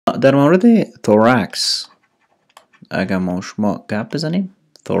در مورد thorax اگر ما شما گپ بزنیم،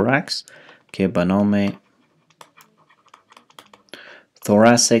 thorax که به نام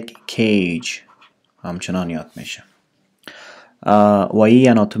thoracic cage همچنان یاد میشه و این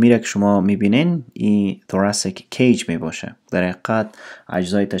اناتومی را که شما میبینین این thoracic cage میباشه. در حقیقت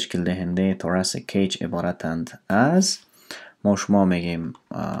اجزای تشکیل دهنده thoracic cage عبارتند از ما شما میگیم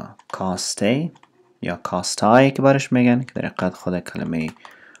کاسته یا کاستای که برش میگن که در حقیقت خود کلمه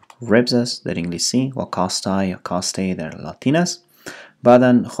ribs است در انگلیسی و کاستای یا کاسته در لاتین است.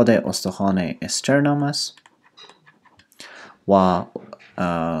 بعدا خود استخوان استرنم است و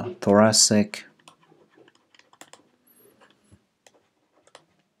thoracic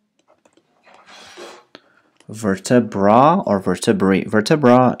vertebra or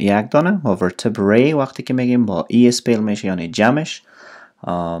vertebra یک دانه و vertebrae وقتی که میگیم با ای اسپیل میشه یعنی جمعش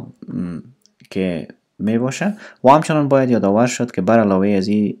که می باشه. و همچنان باید یادآور شد که بر علاوه از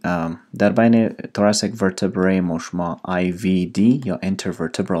این در بین thoracic vertebrae ما شما IVD یا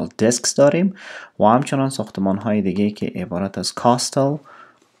intervertebral discs داریم و همچنان ساختمان های دیگه که عبارت از costal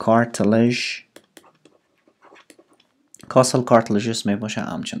cartilages می باشه.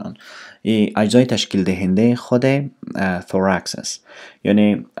 همچنان این اجزای تشکیل دهنده خود thorax است.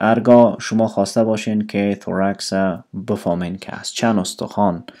 یعنی هرگاه شما خواسته باشین که thorax بفهمین که از چند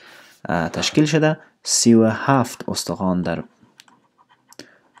استخوان تشکیل شده، 37 استخوان در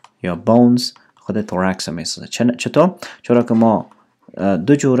یا بونز خود thorax میسازه. چطور؟ چرا که ما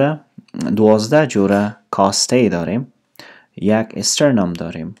 12 جوره کاسته داریم، یک استرنم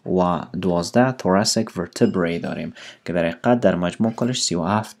داریم و 12 thoracic vertebrae داریم که در حقیقت در مجموع کلش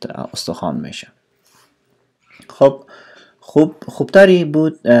 37 استخوان میشه. خب خوبتری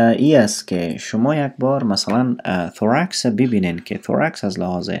بود ای است که شما یک بار مثلا thorax ببینین که thorax از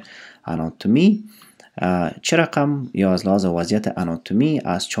لحاظ اناتومی چه رقم یا از لحاظ وضعیت اناتومی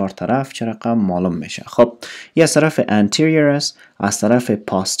از 4 طرف چه رقم معلوم میشه. خب یه از طرف anterior است، از طرف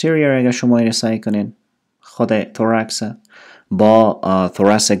posterior اگر شما این سعی کنین خود thorax با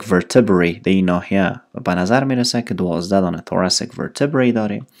thoracic vertebrae در این ناحیه به نظر میرسه که 12 دانه thoracic vertebrae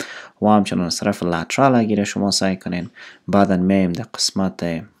داریم و همچنان از طرف lateral اگر شما سعی کنین بعدا میم در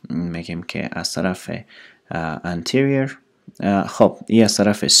قسمت میگیم که از طرف anterior خب این از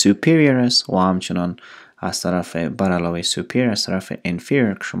طرف superior است و همچنان از طرف بر علاوه superior از طرف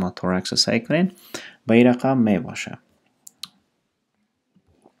inferior که شما thorax سعی کنین به این رقم می باشه.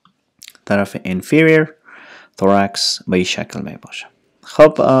 طرف inferior thorax به این شکل می باشه.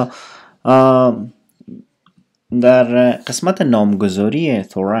 خب در قسمت نامگذاری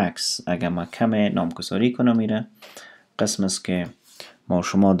thorax اگر ما کم نامگذاری کنم میره قسم است که ما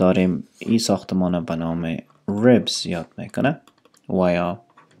شما داریم این ساختمان به نام ribs یاد میکنه و یا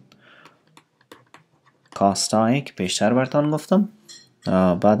کاستای که پیشتر براتون گفتم.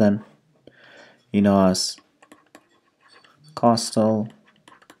 بعدا اینا از costal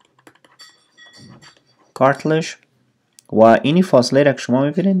cartilage و اینی فاصله را که شما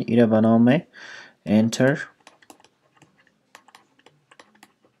میبینین ایره به نام intercostal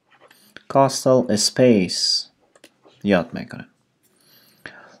space یاد میکنه.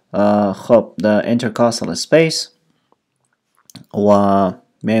 خب در intercostal space و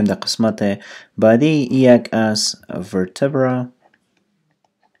میم در قسمت بعدی یک از vertebra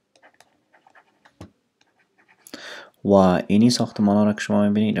و اینی ساختمان ها را که شما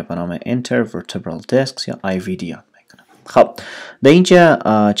میبینید به نام intervertebral discs یا IVD یاد میکنه. خب در اینجا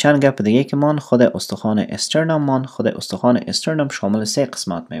چند گپ دیگه که من خود استخوان استرنم شامل 3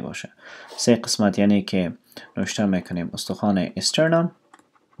 قسمت می باشه. 3 قسمت یعنی که نوشته میکنیم استخوان استرنم.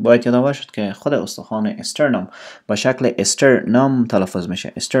 باید یادآور شد که خود استخوان استرنم با شکل استرنم تلفظ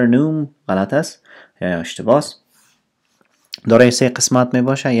میشه. استرنوم غلط است یا اشتباه است. دارای 3 قسمت می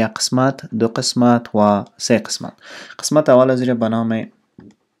باشه، 1 قسمت، 2 قسمت و 3 قسمت. قسمت اول از زیر به نام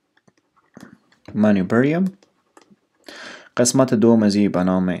manubrium، قسمت دوم از زیر به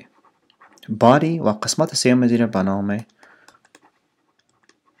نام body و قسمت سوم از زیر به نام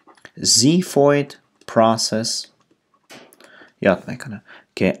xiphoid process یاد میکنه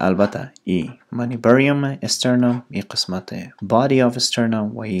که البته ای manubrium استرنم، ای قسمت body of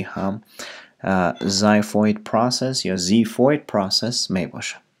sternum و ای هم xiphoid process یا xiphoid process می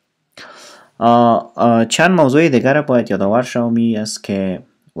باشه. چند موضوع دیگر باید یادآور شومی است که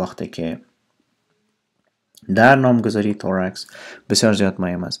وقتی که در نامگذاری thorax بسیار زیاد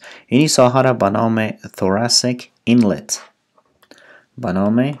مهم است. اینی ساحه را به نام thoracic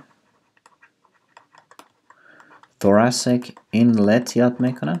inlet یاد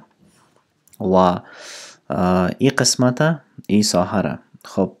میکنه و این قسمت این ساحه را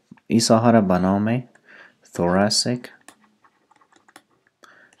این ساحه را به نام thoracic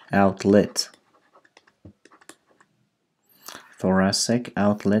outlet thoracic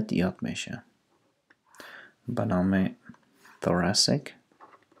outlet یاد میشه به نام thoracic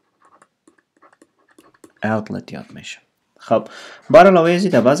outlet یاد میشه. خب بر علاوه ازی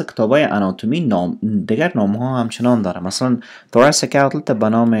در بعض کتاب های اناتومی دیگر نام ها همچنان داره. مثلا thoracic outlet به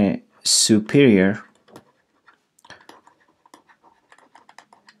نام superior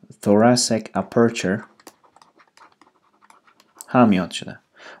thoracic aperture هم یاد شده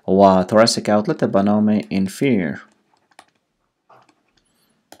و thoracic outlet به نام inferior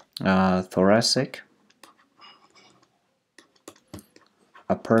thoracic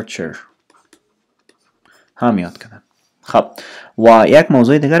aperture هم یاد کردن. خب و یک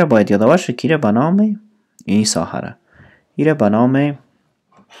موضوع دیگر باید یاد باشه که به نام این ساحره ایره به نام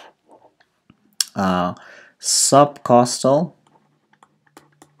subcostal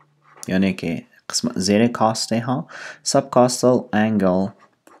یعنی که قسمت زیر کاسته ها subcostal angle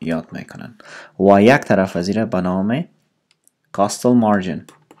یاد میکنن و یک طرف از ایره به نام costal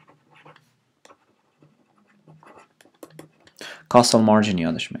margin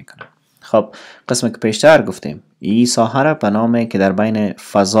یادش میکنن. خب قسمت که پیشتر گفتیم این ساحه را به نام که در بین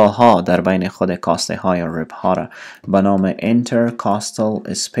فضاها در بین خود کاسته ها یا ریب ها را به نام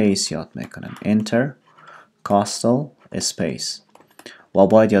intercostal space یاد میکنن intercostal space و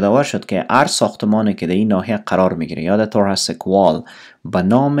باید یادآور شد که هر ساختمانی که در این ناحیه قرار میگیره یا در thoracic wall به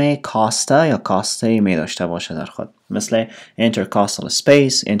نام کاسته یا کاسته می داشته باشه در خود مثل intercostal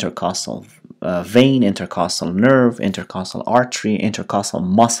space intercostal vein intercostal nerve intercostal artery intercostal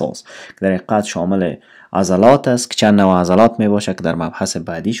muscles که در حقیقت شامل عضلات است که چند نوع عضلات می باشه که در مبحث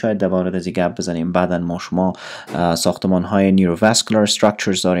بعدی شاید در مورد از گپ بزنیم. بعداً ما شما ساختمان های neurovascular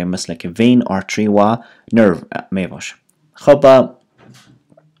structures داریم مثل که vein artery و nerve می باشه. خب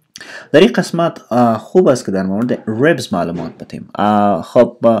در این قسمت خوب است که در مورد ribs معلومات بدیم.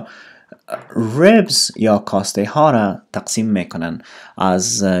 خب ribs یا کاسته ها را تقسیم میکنن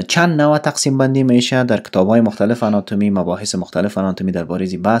از چند نوع تقسیم بندی میشه در کتاب های مختلف اناتومی مباحث مختلف اناتومی در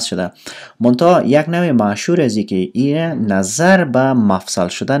باره بحث شده. منتها یک نوع مشهور ازی که این نظر به مفصل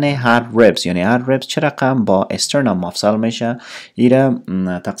شدن هر ribs یعنی هر ribs چه رقم با sternum مفصل میشه این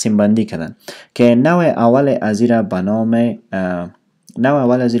تقسیم بندی کردن که نوع اول از این به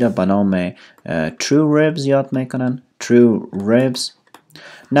نام true ribs یاد میکنن true ribs.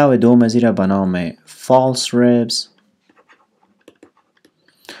 نوع دوم از این به نام false ribs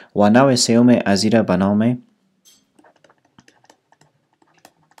و نوع سوم از این به نام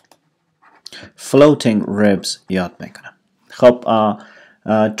floating ribs یاد میکنن. خب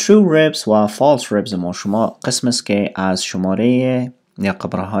true ribs و false ribs ما شما قسم است که از شماره یا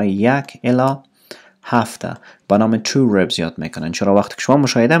قبرهای 1 الی 7 به نام true ribs یاد میکنن. چرا وقتی که شما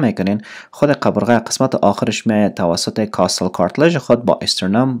مشاهده میکنین خود قبرقه قسمت آخرش می توسط کاستل کارتلج خود با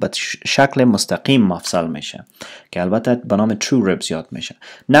استرنم به شکل مستقیم مفصل میشه که البته به نام true ribs یاد میشه.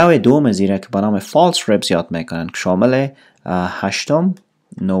 نوع دوم زیره که به نام false ribs یاد میکنن که شامل 8م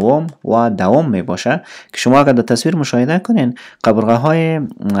 9م و 10م می باشه که شما اگر در تصویر مشاهده کنین قبرقه های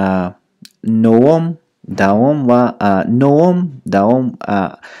 9م 10م و 9م 10م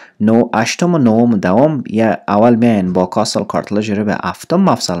 8م و 9م و 10م یا اول میاین با کاسل کارتلج رو به 7م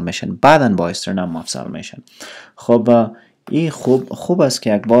مفصل میشن بعداً با استرنم مفصل میشن. خب این خوب است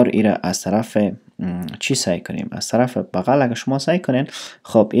که یک بار ایره از طرف چی سعی کنیم از طرف بغل اگر شما سعی کنین.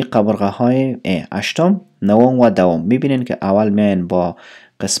 خب این قبرقه های 8م 9م و 10م میبینین که اول میاین با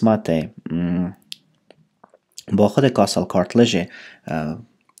قسمت با خود کاسل کارتلج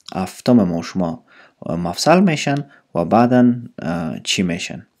 7م ما شما مفصل میشن و بعداً چی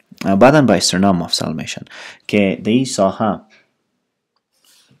میشن بعداً با استرنام مفصل میشن که در این ساحه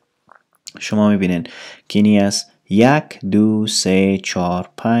شما میبینین که اینی است 1 2 3 4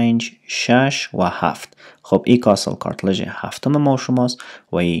 5 6 و 7. خب این کاسل کارتلج 7م ما شماست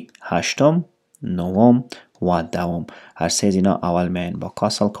و این 8م 9م و 10م هر سه از اینا اول میان با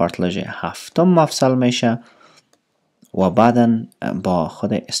کاسل کارتلج 7م مفصل میشه و بعداً با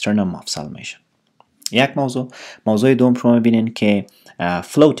خود استرنم مفصل میشه. یک موضوع دوم شما میبینین که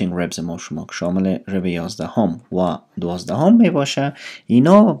floating ribs ما شما که شامل ریب 11 هم و 12 هم می باشه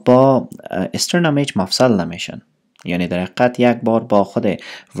اینا با استرنم هیچ مفصل نمیشن یعنی در حقیقت یک بار با خود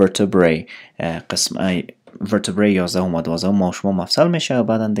vertebrae قسم vertebrae 11 هم و 12 هم ما شما مفصل میشه و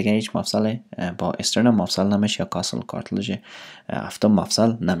بعدا دیگه هیچ مفصل با استرنم مفصل نمیشه یا کاسل کارتلج 7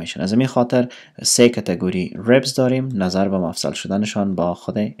 مفصل نمیشن. از این خاطر 3 کاتگوری ribs داریم نظر به مفصل شدنشان با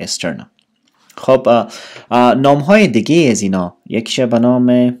خود استرنم. خب نام های دیگه از اینا یکیش به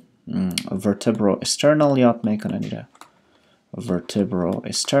نام vertebro-sternal یاد میکنن ایره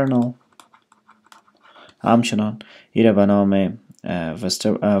vertebro-sternal همچنان ایره به نام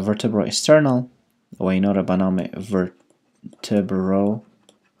vertebro external و اینا رو به نام vertebro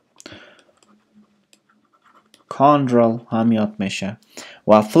chondral هم یاد میشه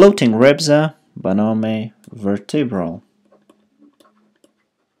و floating ribs به نام vertebral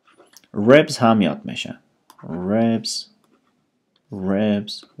ribs هم یاد میشه ribs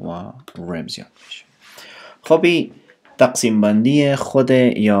و ribs یاد میشه. خب تقسیم بندی خود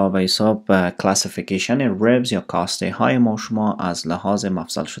یا به حساب کلاسیفیکیشن ribs یا کاسته های ما شما از لحاظ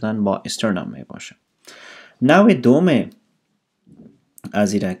مفصل شدن با استرنم می باشه. نوع دوم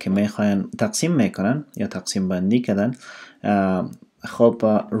از ایره که میخواین تقسیم میکنن یا تقسیم بندی کردن،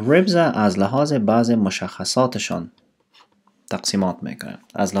 خب ribs از لحاظ بعض مشخصاتشان تقسیمات میکنن،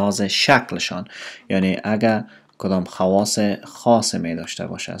 از لحاظ شکلشان، یعنی اگر کدام خواص خاص می داشته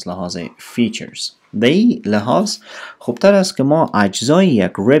باشه از لحاظ فیچرز. به این لحاظ خوبتر است که ما اجزای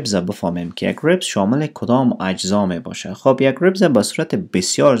یک ریبز بفهمیم که یک ریبز شامل کدام اجزا می باشه. خب یک ریبز به صورت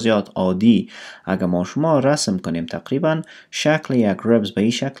بسیار زیاد عادی اگر ما شما رسم کنیم، تقریبا شکل یک ریبز به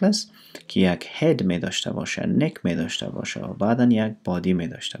این شکل است که یک هد می داشته باشه، نک می داشته باشه و بعدا یک بادی می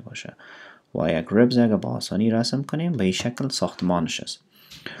داشته باشه و یک ریبز اگر با آسانی رسم کنیم به این شکل ساختمانش است.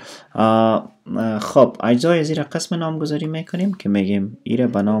 خب اجزای زیر قسم نامگذاری میکنیم که میگیم ایره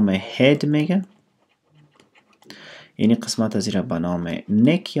به نام هد میگه، اینی قسمت زیر به نام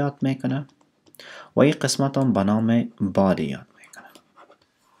نک یاد میکنه و این قسمت هم به نام بادی یاد میکنه.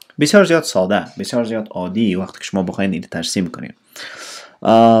 بسیار زیاد ساده، بسیار زیاد عادی وقتی که شما بخواین این ترسیم کنیم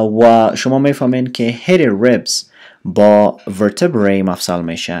و شما میفهمین که هد ریبز با ورتبره مفصل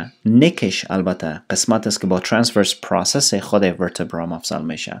میشه، نکش البته قسمت است که با ترانسورس پروسس خود ورتبرا مفصل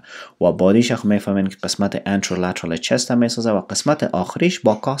میشه و بادیش هم میفهمین که قسمت انترولاترال چست میسازه و قسمت آخریش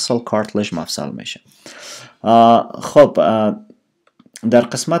با کاسل کارتلج مفصل میشه. خب در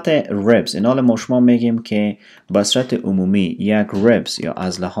قسمت ریبز اینال ما شما میگیم که به صورت عمومی یک ریبز یا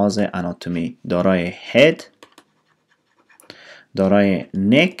از لحاظ اناتومی دارای هد، دارای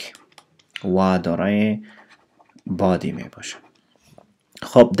نک و دارای بادی می باشه.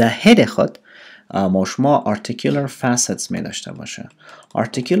 خب در هد خود ما شما articular facets می داشته باشه.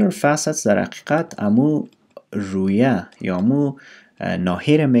 articular facets در حقیقت امو رویه یا امو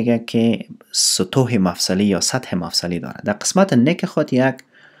ناحیه میگه که سطوح مفصلی یا سطح مفصلی داره. در قسمت نک خود یک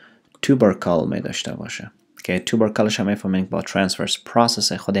tubercle می داشته باشه که tubercleش هم میفهمین با transverse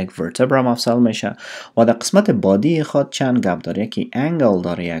process خود یک vertebra مفصل میشه و در قسمت بادی خود چند گپ داره، یکی angle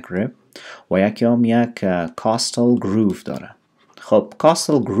داره یک ریب و یکی هم یک costal groove داره. خب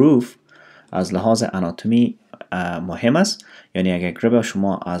costal groove از لحاظ اناتومی مهم است، یعنی اگر ریب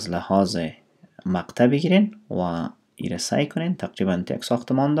شما از لحاظ مقطع بگیرین و ایره سعی کنین، تقریبا یک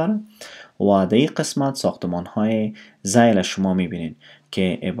ساختمان داره و در این قسمت ساختمان های زیل شما میبینین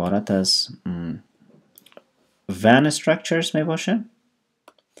که عبارت از van structures می باشه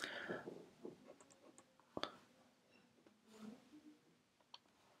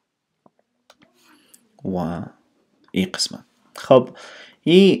و این قسمت. خب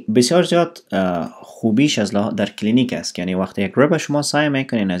این بسیار زیاد خوبیش از در کلینیک است، یعنی وقتی یک ریب شما سعی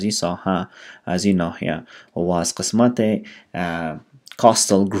میکنین از این ساحه، از این ناحیه و از قسمت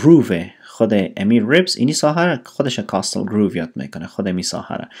کاستل گروو خود امی ریبز، اینی ساحه خودش کاستل گروو یاد میکنه، خود امی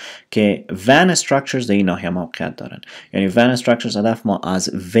ساحه که وان استراکچرز در این ناحیه موقعیت دارن. یعنی وان استراکچرز هدف ما از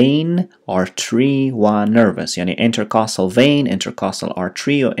وین، آرتری و نروس، یعنی انترکاستال وین، انترکاستال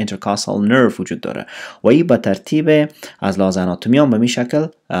آرتری و انترکاستال نرو وجود داره و این به ترتیب از لحاظ اناتومی هم به می شکل،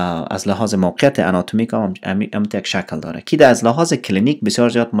 از لحاظ موقعیت اناتومیک هم یک شکل داره که از لحاظ کلینیک بسیار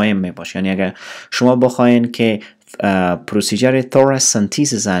زیاد مهم می باشه. یعنی اگر شما بخواین که پروسیجر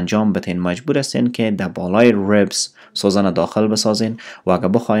توراسنتیسیس انجام بدین، مجبور هستین که در بالای ریبز سوزن داخل بسازین و اگر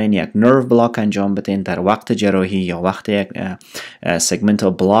بخواین یک نرو بلاک انجام بدین در وقت جراحی یا وقت یک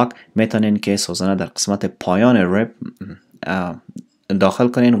سگمنتال بلاک، میتونین که سوزن در قسمت پایان ریب داخل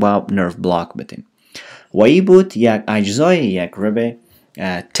کنین و نرو بلاک بدین و این بود یک اجزای یک ریب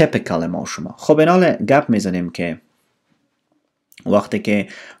تیپیکال ما شما. خب اینال گپ میزنیم که وقتی که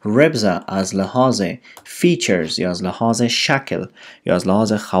ریبز از لحاظ فیچرز یا از لحاظ شکل یا از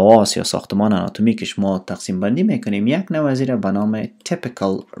لحاظ خواص یا ساختمان اناتومیکش ما تقسیم بندی میکنیم، یک نوع زیر به نام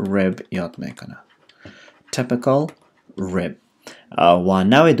typical rib یاد میکنه، typical rib و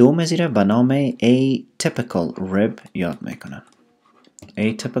نوع دوم زیر به نام atypical rib یاد میکنه،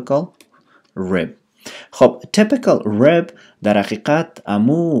 atypical rib. خب typical rib در حقیقت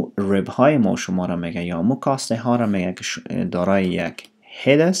امو ریب های ما شما را میگه یا امو کاسته ها را میگه که دارای یک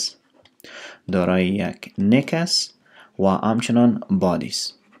هد است، دارای یک نک است و همچنان بادی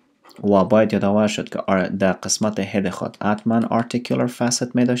است و باید یادآور شد که در قسمت هد خود حتما articular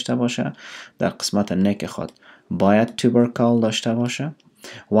facet می داشته باشه، در قسمت نک خود باید توبرکل داشته باشه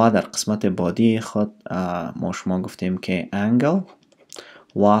و در قسمت بادی خود ما شما گفتیم که انگل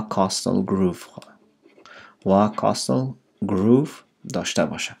و کاستل گروف داشته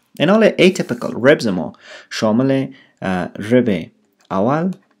باشه. این حال atypical ribs ما شامل رب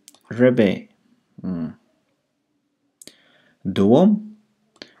اول، رب دوم،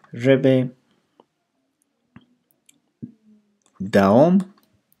 رب دوم،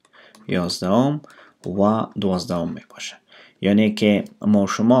 یازدهم و دوازدهم می باشه. یعنی که ما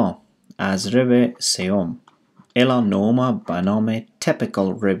شما از رب سیوم الی نهم به نام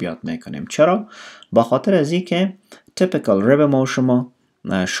typical rib یاد میکنیم. چرا؟ با خاطر از این که typical rib ما شما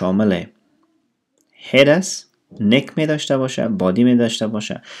شامل هد است، نک می داشته باشه، بادی می داشته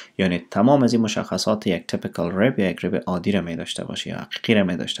باشه، یعنی تمام از این مشخصات یک typical rib یا یک رب عادی را می داشته باشه یا حقیقی را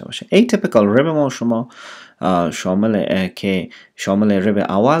می داشته باشه. atypical rib ما شما شامل رب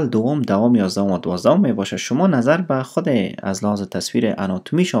اول، دوم، دوم، یازدهم و دوازدهم می باشه. شما نظر به خود از لحاظ تصویر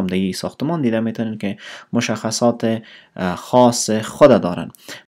اناتومی شامدهی ساختمان دیده میتونید که مشخصات خاص خود دارن.